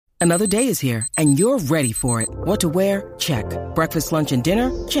Another day is here, and you're ready for it. What to wear? Check. Breakfast, lunch, and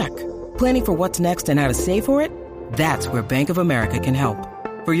dinner? Check. Planning for what's next and how to save for it? That's where Bank of America can help.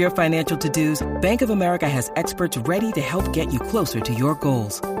 For your financial to-dos, Bank of America has experts ready to help get you closer to your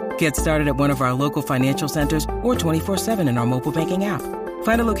goals. Get started at one of our local financial centers or 24/7 in our mobile banking app.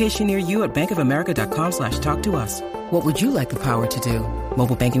 Find a location near you at bankofamerica.com/talktous. What would you like the power to do?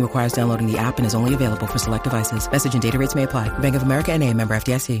 Mobile banking requires downloading the app and is only available for select devices. Message and data rates may apply. Bank of America N.A., member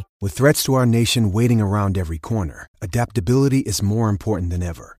FDIC. With threats to our nation waiting around every corner, adaptability is more important than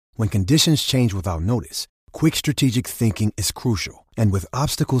ever. When conditions change without notice, quick strategic thinking is crucial. And with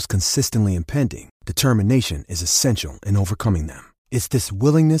obstacles consistently impending, determination is essential in overcoming them. It's this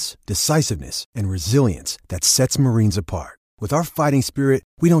willingness, decisiveness, and resilience that sets Marines apart. With our fighting spirit,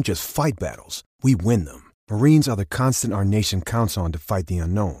 we don't just fight battles, we win them. Marines are the constant our nation counts on to fight the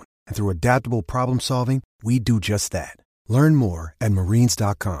unknown. And through adaptable problem solving, we do just that. Learn more at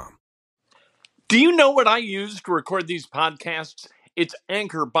marines.com. Do you know what I use to record these podcasts? It's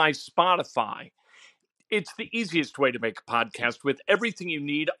Anchor by Spotify. It's the easiest way to make a podcast with everything you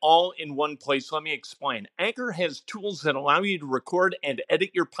need all in one place. Let me explain. Anchor has tools that allow you to record and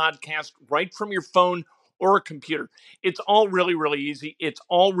edit your podcast right from your phone or a computer. It's all really, really easy. It's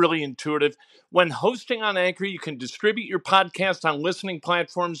all really intuitive. When hosting on Anchor, you can distribute your podcast on listening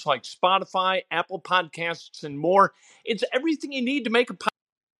platforms like Spotify, Apple Podcasts, and more. It's everything you need to make a podcast.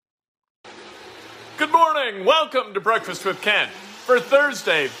 Good morning. Welcome to Breakfast with Ken. For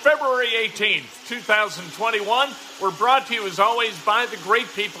Thursday, February 18th, 2021, we're brought to you, as always, by the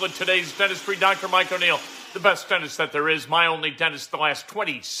great people at today's dentistry, Dr. Mike O'Neill, the best dentist that there is, my only dentist the last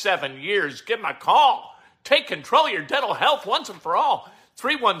 27 years. Give him a call. Take control of your dental health once and for all.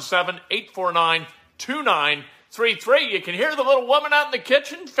 317-849-2933. You can hear the little woman out in the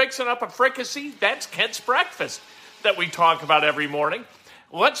kitchen fixing up a fricassee. That's Kent's breakfast that we talk about every morning.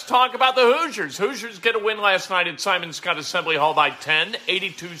 Let's talk about the Hoosiers. Hoosiers get a win last night at Simon Scott Assembly Hall by 10,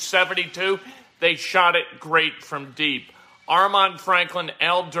 82-72. They shot it great from deep. Armand Franklin,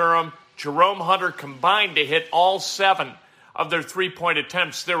 Al Durham, Jerome Hunter combined to hit all 7 of their three-point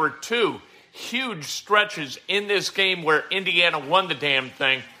attempts. There were 2 huge stretches in this game where Indiana won the damn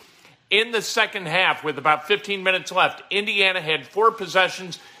thing. In the second half, with about 15 minutes left, Indiana had 4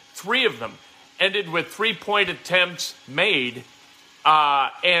 possessions. 3 of them ended with three-point attempts made.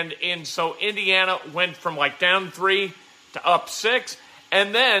 And so Indiana went from like down 3 to up 6.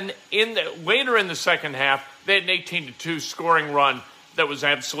 And then later in the second half, they had an 18-2 scoring run that was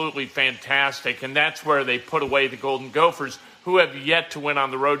absolutely fantastic. And that's where they put away the Golden Gophers, who have yet to win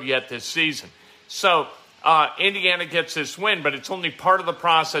on the road yet this season. So Indiana gets this win, but it's only part of the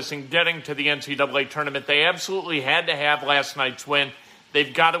process in getting to the NCAA tournament. They absolutely had to have last night's win.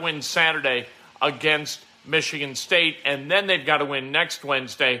 They've got to win Saturday against Michigan State, and then they've got to win next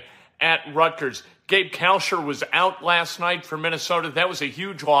Wednesday at Rutgers. Gabe Kalsher was out last night for Minnesota. That was a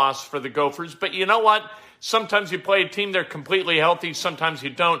huge loss for the Gophers. But you know what? Sometimes you play a team, they're completely healthy. Sometimes you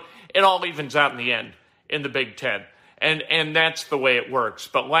don't. It all evens out in the end in the Big Ten. And that's the way it works.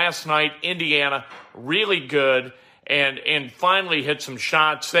 But last night, Indiana, really good, and finally hit some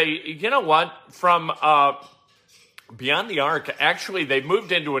shots. You know what? From beyond the arc, actually, they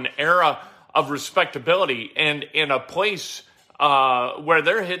moved into an era of respectability and in a place where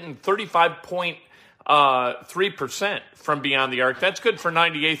they're hitting 35.3% from beyond the arc. That's good for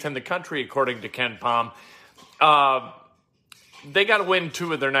 98th in the country, according to Ken Palm. They got to win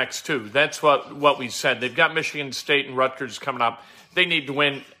 2 of their next 2. That's what we said. They've got Michigan State and Rutgers coming up. They need to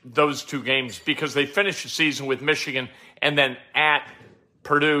win those 2 games because they finish the season with Michigan and then at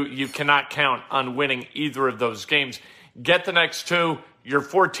Purdue. You cannot count on winning either of those games. Get the next 2. You're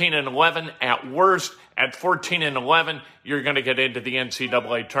 14-11 at worst. At 14-11, you're going to get into the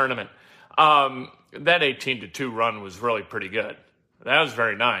NCAA tournament. That 18-2 run was really pretty good. That was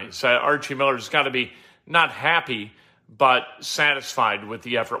very nice. Archie Miller's got to be not happy, but satisfied with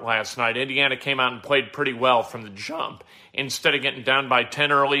the effort last night. Indiana came out and played pretty well from the jump. Instead of getting down by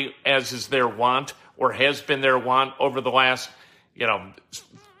 10 early, as is their want, or has been their want over the last, 4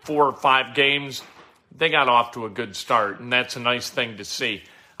 or 5 games, they got off to a good start, and that's a nice thing to see.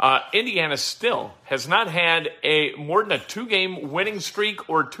 Indiana still has not had more than a 2-game winning streak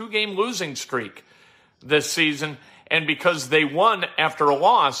or 2-game losing streak this season, and because they won after a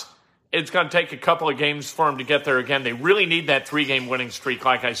loss, it's going to take a couple of games for them to get there again. They really need that 3-game winning streak,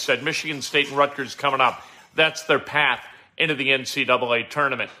 like I said. Michigan State and Rutgers coming up. That's their path into the NCAA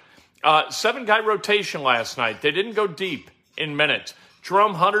tournament. 7-guy rotation last night. They didn't go deep in minutes.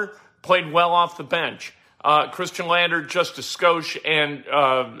 Jerome Hunter played well off the bench. Christian Lander, Justice Skosh, and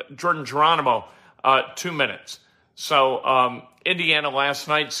Jordan Geronimo, 2 minutes. So Indiana last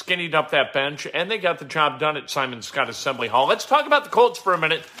night skinnied up that bench, and they got the job done at Simon Scott Assembly Hall. Let's talk about the Colts for a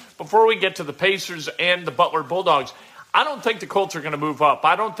minute before we get to the Pacers and the Butler Bulldogs. I don't think the Colts are going to move up.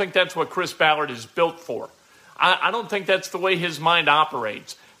 I don't think that's what Chris Ballard is built for. I don't think that's the way his mind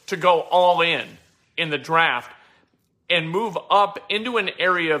operates, to go all in the draft and move up into an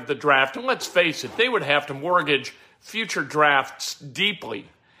area of the draft. And let's face it, they would have to mortgage future drafts deeply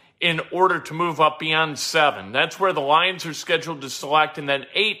in order to move up beyond 7. That's where the Lions are scheduled to select, and then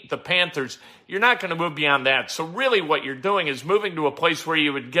 8, the Panthers. You're not going to move beyond that. So really what you're doing is moving to a place where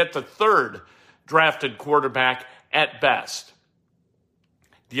you would get the 3rd drafted quarterback at best.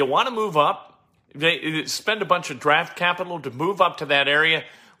 Do you want to move up? They spend a bunch of draft capital to move up to that area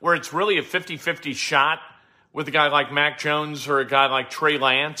where it's really a 50-50 shot with a guy like Mac Jones or a guy like Trey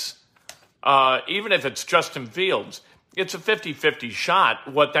Lance. Even if it's Justin Fields, it's a 50-50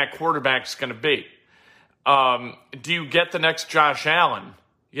 shot what that quarterback's going to be. Do you get the next Josh Allen,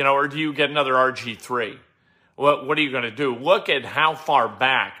 or do you get another RG3? What are you going to do? Look at how far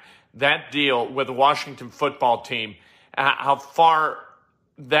back that deal with the Washington football team, how far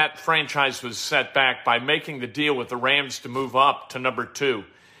that franchise was set back by making the deal with the Rams to move up to number 2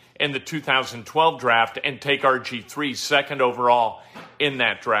 in the 2012 draft and take RG3 second overall in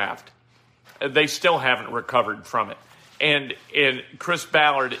that draft. They still haven't recovered from it. And Chris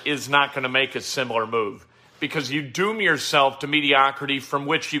Ballard is not going to make a similar move because you doom yourself to mediocrity from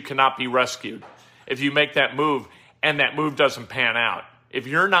which you cannot be rescued if you make that move and that move doesn't pan out. If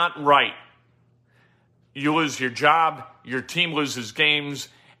you're not right, you lose your job, your team loses games,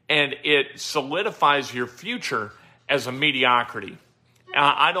 and it solidifies your future as a mediocrity.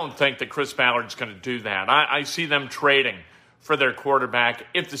 I don't think that Chris Ballard's going to do that. I see them trading for their quarterback.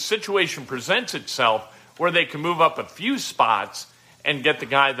 If the situation presents itself where they can move up a few spots and get the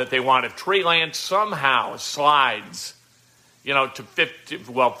guy that they want, if Trey Lance somehow slides, to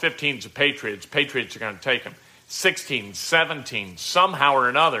 15's the Patriots are going to take him, 16, 17, somehow or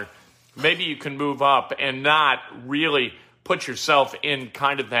another, maybe you can move up and not really put yourself in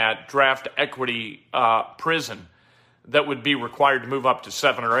kind of that draft equity prison that would be required to move up to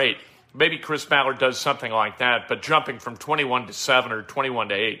 7 or 8. Maybe Chris Ballard does something like that, but jumping from 21 to 7 or 21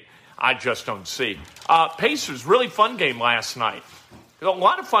 to 8, I just don't see. Pacers, really fun game last night. A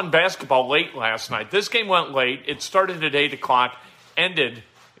lot of fun basketball late last night. This game went late. It started at 8 o'clock, ended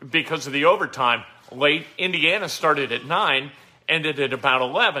because of the overtime late. Indiana started at 9, ended at about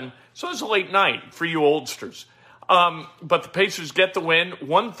 11. So it was a late night for you oldsters. But the Pacers get the win,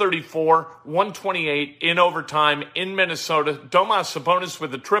 134-128 in overtime in Minnesota. Domas Sabonis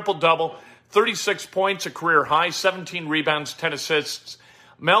with a triple-double, 36 points, a career high, 17 rebounds, 10 assists.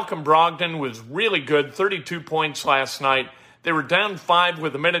 Malcolm Brogdon was really good, 32 points last night. They were down 5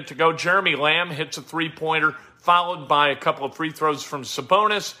 with a minute to go. Jeremy Lamb hits a three-pointer, followed by a couple of free throws from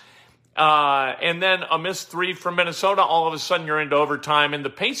Sabonis. And then a missed 3 from Minnesota. All of a sudden, you're into overtime. And the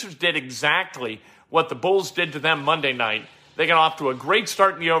Pacers did exactly what the Bulls did to them Monday night. They got off to a great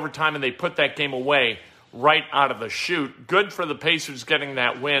start in the overtime, and they put that game away right out of the chute. Good for the Pacers getting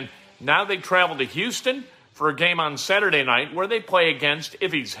that win. Now they travel to Houston for a game on Saturday night where they play against,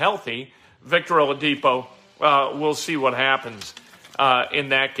 if he's healthy, Victor Oladipo. We'll see what happens in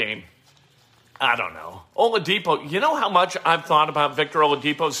that game. I don't know. Oladipo, you know how much I've thought about Victor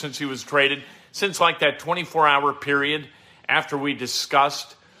Oladipo since he was traded? Since like that 24-hour period after we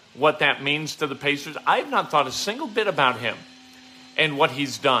discussed what that means to the Pacers. I have not thought a single bit about him and what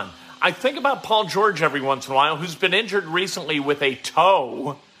he's done. I think about Paul George every once in a while, who's been injured recently with a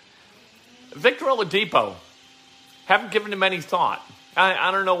toe. Victor Oladipo, haven't given him any thought.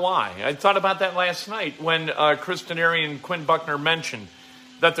 I don't know why. I thought about that last night when Chris Denari and Quinn Buckner mentioned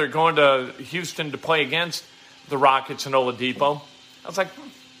that they're going to Houston to play against the Rockets and Oladipo. I was like,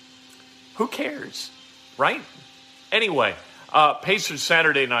 who cares, right? Anyway, Pacers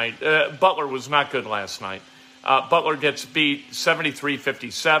Saturday night. Butler was not good last night. Butler gets beat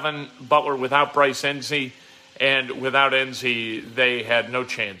 73-57. Butler without Bryce Enzi. And without Enzi, they had no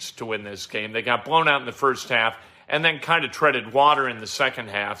chance to win this game. They got blown out in the first half and then kind of treaded water in the second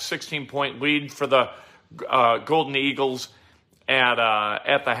half. 16-point lead for the Golden Eagles at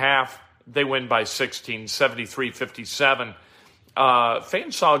the half. They win by 16, 73-57.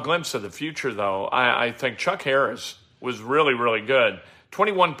 Fans saw a glimpse of the future, though. I think Chuck Harris was really, really good.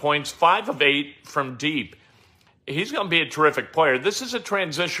 21 points, 5 of 8 from deep. He's going to be a terrific player. This is a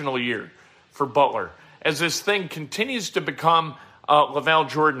transitional year for Butler as this thing continues to become LaVall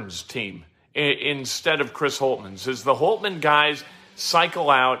Jordan's team instead of Chris Holtman's. As the Holtman guys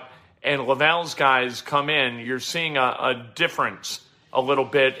cycle out and LaVall's guys come in, you're seeing a difference a little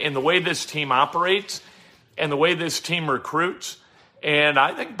bit in the way this team operates and the way this team recruits. And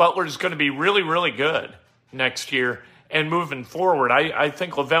I think Butler's going to be really, really good next year. And moving forward, I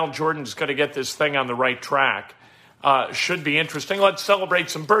think Lavelle Jordan's going to get this thing on the right track. Should be interesting. Let's celebrate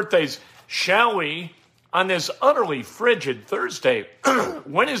some birthdays, shall we, on this utterly frigid Thursday.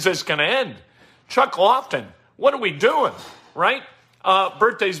 When is this going to end? Chuck Lofton, what are we doing, right?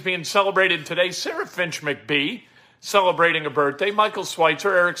 Birthdays being celebrated today. Sarah Finch McBee celebrating a birthday. Michael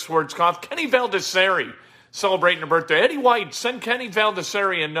Schweitzer, Eric Schwarzkopf, Kenny Valdesari celebrating a birthday. Eddie White, send Kenny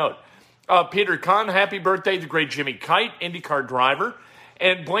Valdesari a note. Peter Kahn, happy birthday. The great Jimmy Kite, IndyCar driver.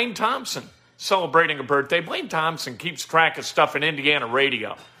 And Blaine Thompson celebrating a birthday. Blaine Thompson keeps track of stuff in Indiana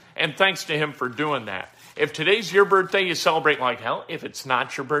radio. And thanks to him for doing that. If today's your birthday, you celebrate like hell. If it's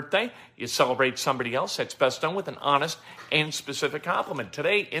not your birthday, you celebrate somebody else. That's best done with an honest and specific compliment.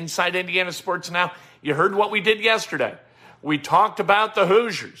 Today, Inside Indiana Sports Now, you heard what we did yesterday. We talked about the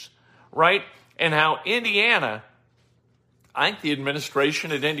Hoosiers, right? And how Indiana, I think the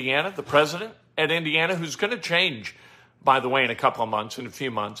administration at Indiana, the president at Indiana, who's going to change, by the way, in a couple of months, in a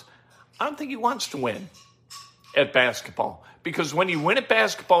few months, I don't think he wants to win at basketball. Because when you win at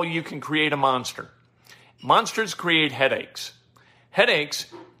basketball, you can create a monster. Monsters create headaches. Headaches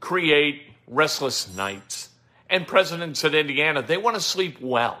create restless nights. And presidents at Indiana, they want to sleep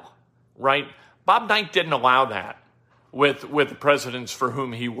well, right? Bob Knight didn't allow that with the presidents for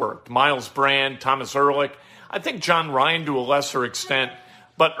whom he worked. Miles Brand, Thomas Ehrlich, I think John Ryan to a lesser extent.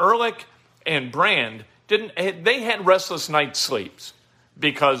 But Ehrlich and Brand, they had restless night sleeps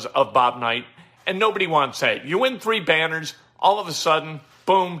because of Bob Knight. And nobody wants that. You win 3 banners, all of a sudden,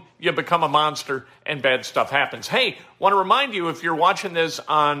 boom, you become a monster and bad stuff happens. Hey, want to remind you, if you're watching this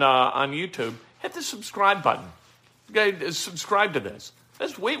on YouTube, hit the subscribe button. Subscribe to this.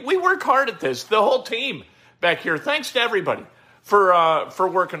 We work hard at this, the whole team back here. Thanks to everybody for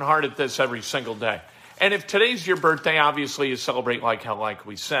working hard at this every single day. And if today's your birthday, obviously you celebrate like hell, like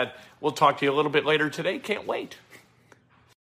we said. We'll talk to you a little bit later today. Can't wait.